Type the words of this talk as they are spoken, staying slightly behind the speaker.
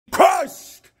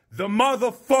crushed the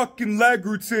motherfucking leg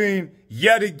routine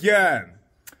yet again.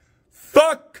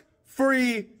 Fuck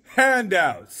free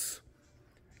handouts.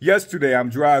 Yesterday I'm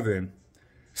driving,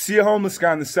 see a homeless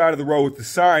guy on the side of the road with a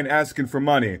sign asking for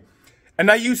money.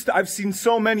 And I've seen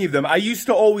so many of them. I used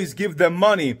to always give them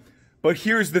money, but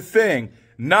here's the thing.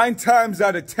 9 times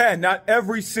out of 10, not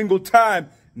every single time,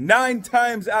 9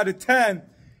 times out of 10,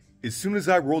 as soon as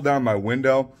I roll down my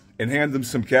window and hand them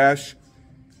some cash,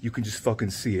 you can just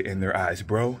fucking see it in their eyes,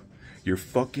 bro. Your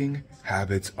fucking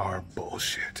habits are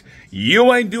bullshit.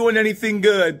 You ain't doing anything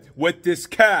good with this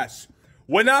cash.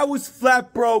 When I was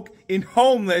flat broke and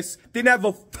homeless, didn't have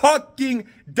a fucking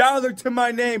dollar to my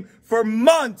name for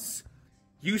months,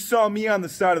 you saw me on the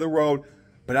side of the road,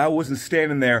 but I wasn't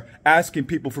standing there asking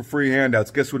people for free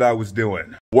handouts. Guess what I was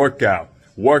doing? Workout,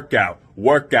 workout,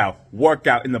 workout,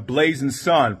 workout in the blazing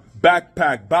sun,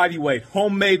 backpack, body weight,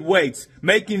 homemade weights,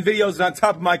 making videos on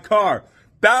top of my car.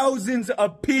 Thousands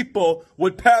of people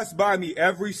would pass by me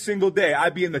every single day.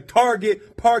 I'd be in the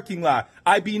Target parking lot.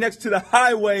 I'd be next to the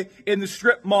highway in the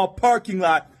strip mall parking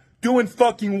lot doing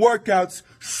fucking workouts,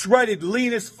 shredded,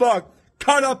 lean as fuck,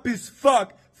 cut up as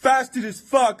fuck, fasted as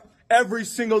fuck every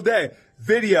single day.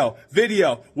 Video,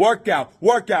 workout,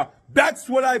 workout. That's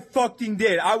what I fucking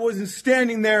did. I wasn't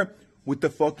standing there with the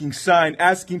fucking sign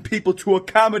asking people to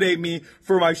accommodate me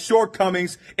for my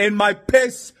shortcomings and my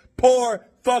piss poor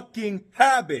fucking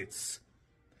habits.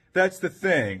 That's the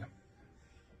thing.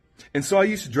 And so I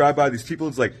used to drive by these people,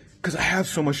 it's like, because I have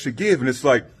so much to give, and it's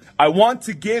like, I want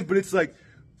to give, but it's like,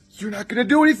 you're not going to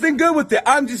do anything good with it.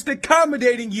 I'm just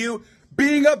accommodating you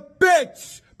being a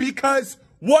bitch, because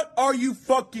what are you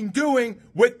fucking doing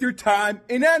with your time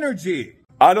and energy?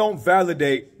 I don't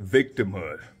validate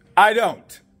victimhood. I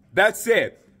don't. That's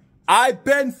it. I've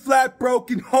been flat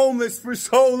broke and homeless for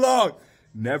so long.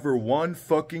 Never one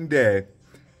fucking day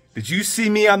did you see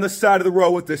me on the side of the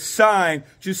road with a sign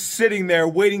just sitting there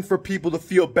waiting for people to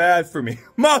feel bad for me.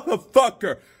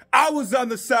 Motherfucker, I was on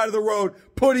the side of the road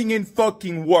putting in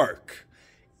fucking work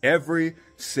every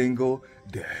single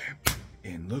day.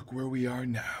 And look where we are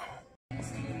now.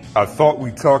 I thought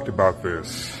we talked about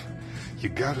this. You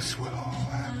gotta sweat all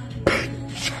that.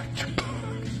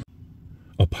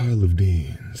 A pile of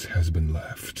beans has been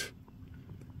left,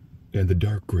 and the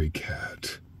dark gray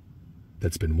cat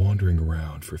that's been wandering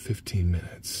around for 15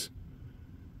 minutes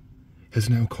has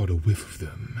now caught a whiff of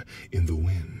them in the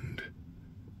wind.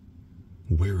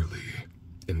 Warily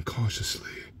and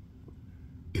cautiously,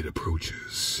 it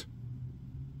approaches.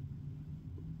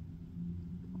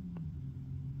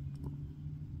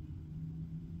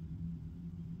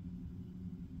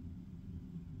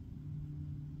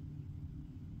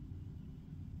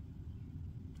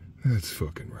 That's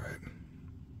fucking right.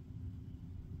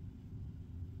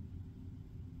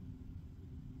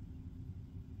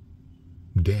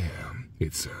 Damn,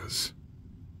 it says.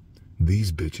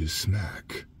 These bitches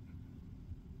smack.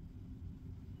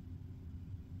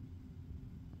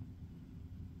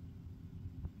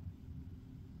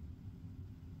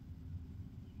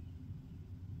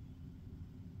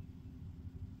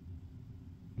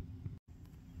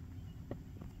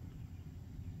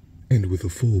 And with a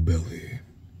full belly,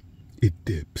 it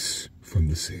dips from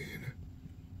the scene.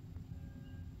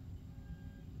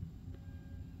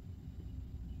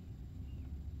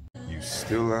 You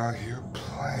still out here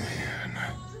playing?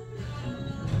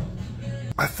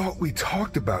 I thought we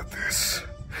talked about this.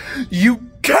 You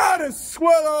gotta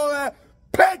sweat all that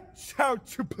bitch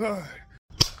out your blood.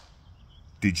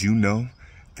 Did you know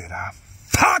that I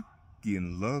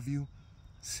fucking love you?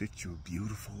 Sit your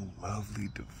beautiful, lovely,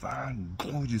 divine,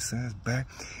 gorgeous ass back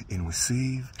and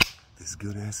receive this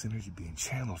good ass energy being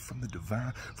channeled from the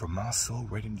divine, from my soul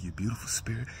right into your beautiful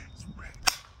spirit. You ready?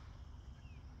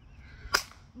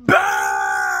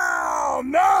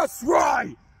 BAM! That's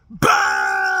right!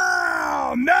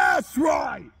 BAM! That's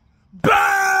right!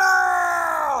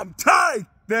 BAM! Take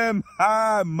them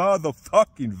high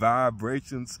motherfucking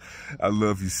vibrations. I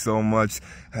love you so much.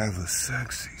 Have a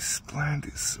sexy,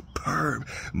 splendid, superb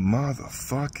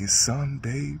motherfucking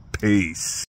Sunday. Peace.